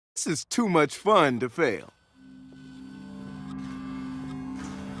This is too much fun to fail.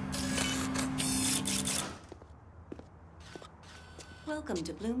 Welcome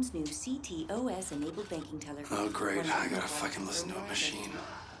to Bloom's new CTOS-enabled banking teller. Oh, great. I gotta fucking listen to a machine.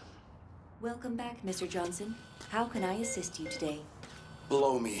 Welcome back, Mr. Johnson. How can I assist you today?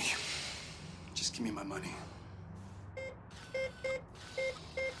 Blow me. Just give me my money.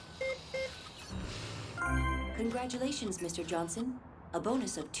 Congratulations, Mr. Johnson. A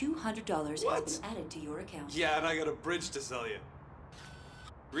bonus of $200 has been added to your account. Yeah, and I got a bridge to sell you.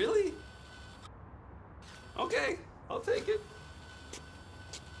 Really? Okay, I'll take it.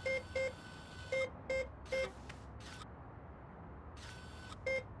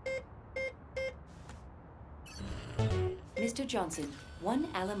 Mr. Johnson, one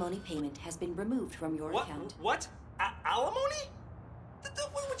alimony payment has been removed from your account. What? Alimony?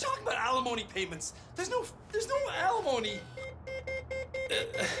 What are we talking about? Alimony payments? There's no alimony.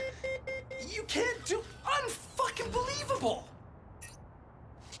 You can't do. Unfucking believable.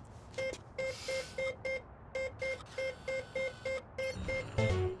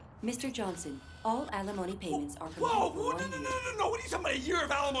 Mr. Johnson, all alimony payments are complete. Whoa! For 1 year. No! What are you talking about? A year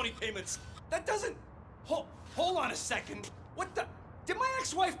of alimony payments? That doesn't. Hold on a second. What the? Did my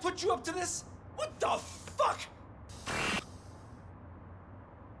ex-wife put you up to this? What the fuck?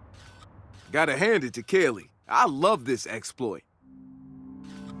 Gotta hand it to Kaylee. I love this exploit.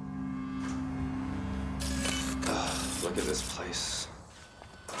 Look at this place.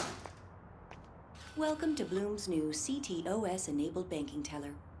 Welcome to Bloom's new CTOS-enabled banking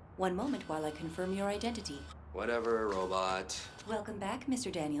teller. One moment while I confirm your identity. Whatever, robot. Welcome back,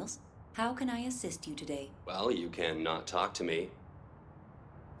 Mr. Daniels. How can I assist you today? Well, you can not talk to me.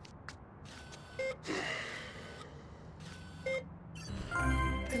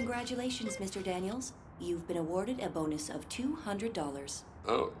 Congratulations, Mr. Daniels. You've been awarded a bonus of $200.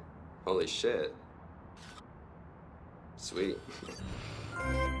 Oh, holy shit. Sweet.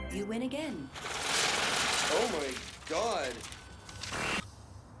 You win again. Oh my god.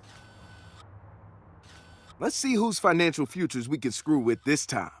 Let's see whose financial futures we can screw with this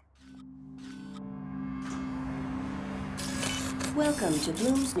time. Welcome to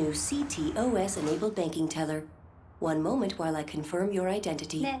Bloom's new CTOS-enabled banking teller. One moment while I confirm your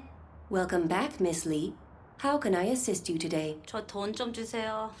identity. 네. Welcome back, Miss Lee. How can I assist you today? 저 돈 좀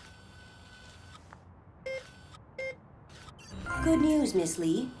주세요. Good news, Miss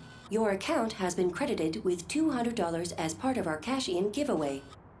Lee. Your account has been credited with $200 as part of our cash-in giveaway.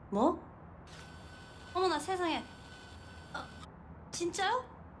 뭐? 어머나 세상에. 진짜요?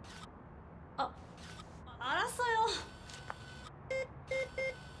 알았어요.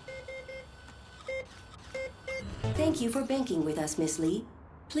 Thank you for banking with us, Miss Lee.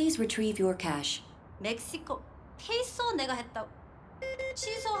 Please retrieve your cash. 멕시코 페이소 내가 했다고.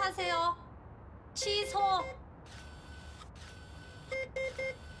 취소하세요. 취소.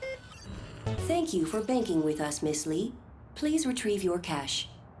 Thank you for banking with us, Miss Lee. Please retrieve your cash.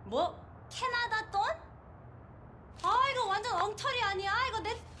 뭐? 캐나다 돈? 이거 완전 엉터리 아니야? 이거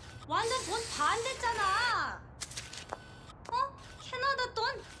내 완전 돈 반대잖아. 캐나다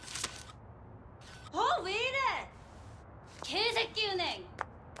돈? 왜 이래? 개새끼 은행.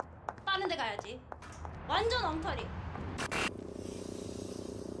 다른 데 가야지. 완전 엉터리.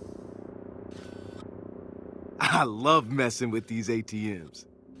 I love messing with these ATMs.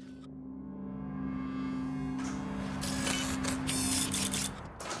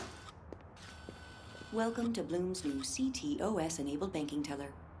 Welcome to Bloom's new CTOS-enabled banking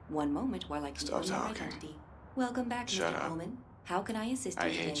teller. One moment while I confirm your identity. Welcome back, Shut Mr. up. Coleman. How can I assist you I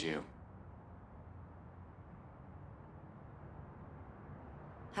today? hate you.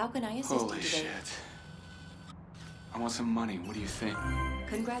 How can I assist Holy you today? shit. I want some money. What do you think?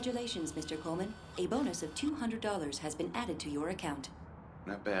 Congratulations, Mr. Coleman. A bonus of $200 has been added to your account.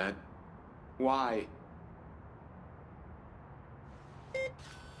 Not bad. Why?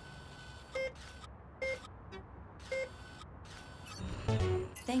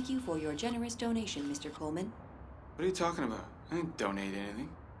 Thank you for your generous donation, Mr. Coleman. What are you talking about? I didn't donate anything.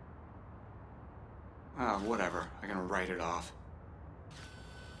 Whatever. I can write it off.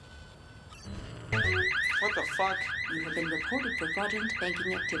 What the fuck? You have been reported for fraudulent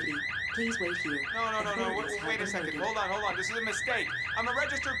banking activity. Please wait here. No. Authorities have Wait a been second. noted. Hold on. This is a mistake. I'm a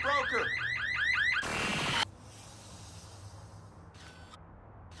registered broker.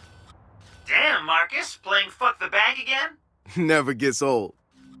 Damn, Marcus, playing fuck the bank again? Never gets old.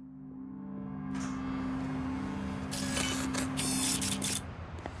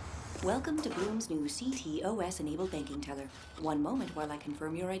 Welcome to Bloom's new CTOS-enabled banking teller. One moment while I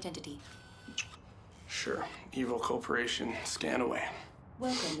confirm your identity. Sure. Evil corporation. Scan away.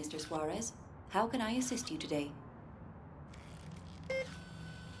 Welcome, Mr. Suarez. How can I assist you today?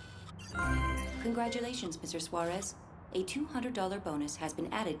 Congratulations, Mr. Suarez. A $200 bonus has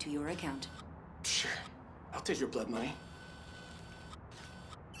been added to your account. Sure. I'll take your blood money.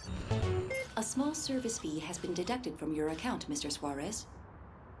 A small service fee has been deducted from your account, Mr. Suarez.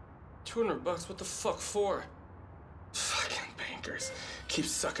 $200? What the fuck for? Fucking bankers. Keep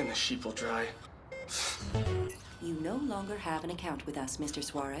sucking the sheeple dry. You no longer have an account with us, Mr.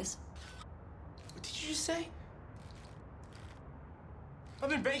 Suarez. What did you just say? I've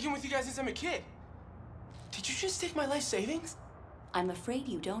been banking with you guys since I'm a kid. Did you just take my life savings? I'm afraid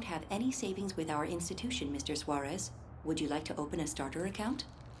you don't have any savings with our institution, Mr. Suarez. Would you like to open a starter account?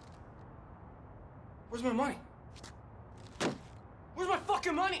 Where's my money? Where's my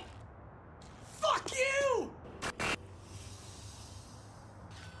fucking money? Fuck you!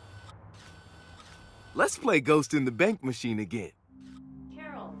 Let's play Ghost in the Bank Machine again.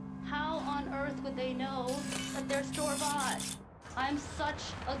 Carol, how on earth would they know that they're store-bought? I'm such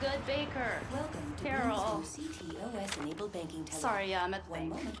a good baker. Welcome to Carol. Bloom's new CTOS-enabled banking teller. Sorry, I'm at the One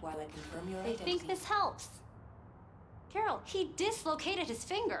bank. moment while I confirm your They identity. think this helps. Carol, he dislocated his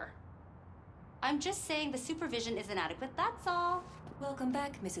finger. I'm just saying the supervision is inadequate, that's all. Welcome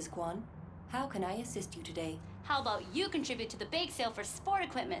back, Mrs. Kwan. How can I assist you today? How about you contribute to the bake sale for sport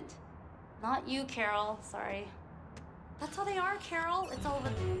equipment? Not you, Carol. Sorry. That's how they are, Carol. It's all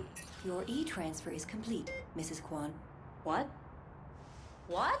over. Your e-transfer is complete, Mrs. Kwan. What?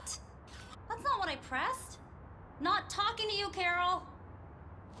 What? That's not what I pressed. Not talking to you, Carol.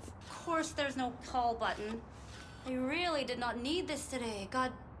 Of course there's no call button. I really did not need this today.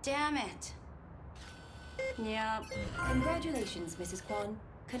 God damn it. Yep. Congratulations, Mrs. Kwan.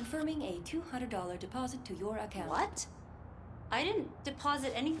 Confirming a $200 deposit to your account. What? I didn't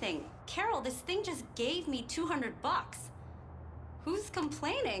deposit anything. Carol, this thing just gave me $200. Who's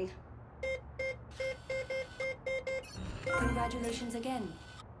complaining? Congratulations again.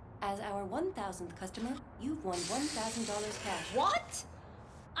 As our 1,000th customer, you've won $1,000 cash. What?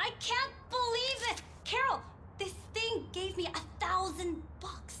 I can't believe it! Carol, this thing gave me $1,000.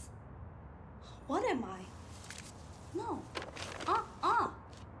 What am I? No.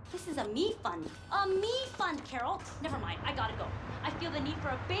 This is a me fund. A me fund, Carol. Never mind, I gotta go. I feel the need for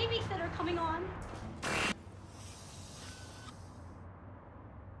a babysitter coming on.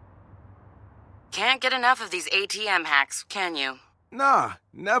 Can't get enough of these ATM hacks, can you? Nah,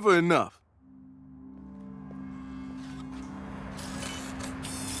 never enough.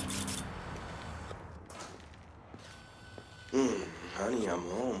 Honey, I'm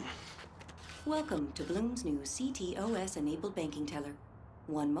home. Welcome to Bloom's new CTOS-enabled banking teller.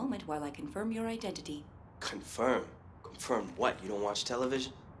 One moment while I confirm your identity. Confirm? Confirm what? You don't watch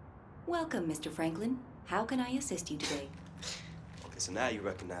television? Welcome, Mr. Franklin. How can I assist you today? Okay, so now you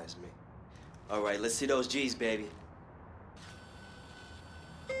recognize me. All right, let's see those G's, baby.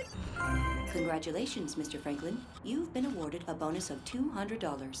 Congratulations, Mr. Franklin. You've been awarded a bonus of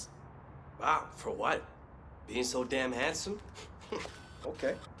 $200. Wow, for what? Being so damn handsome?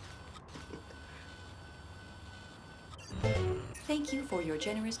 Okay. Thank you for your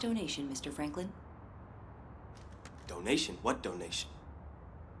generous donation, Mr. Franklin. Donation? What donation?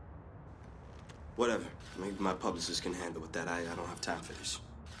 Whatever. Maybe my publicist can handle with that. I don't have time for this.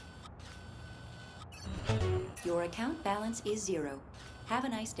 Your account balance is 0. Have a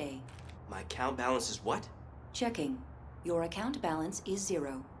nice day. My account balance is what? Checking. Your account balance is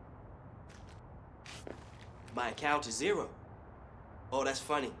 0. My account is 0. Oh, that's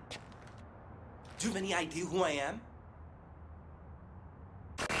funny. Do you have any idea who I am?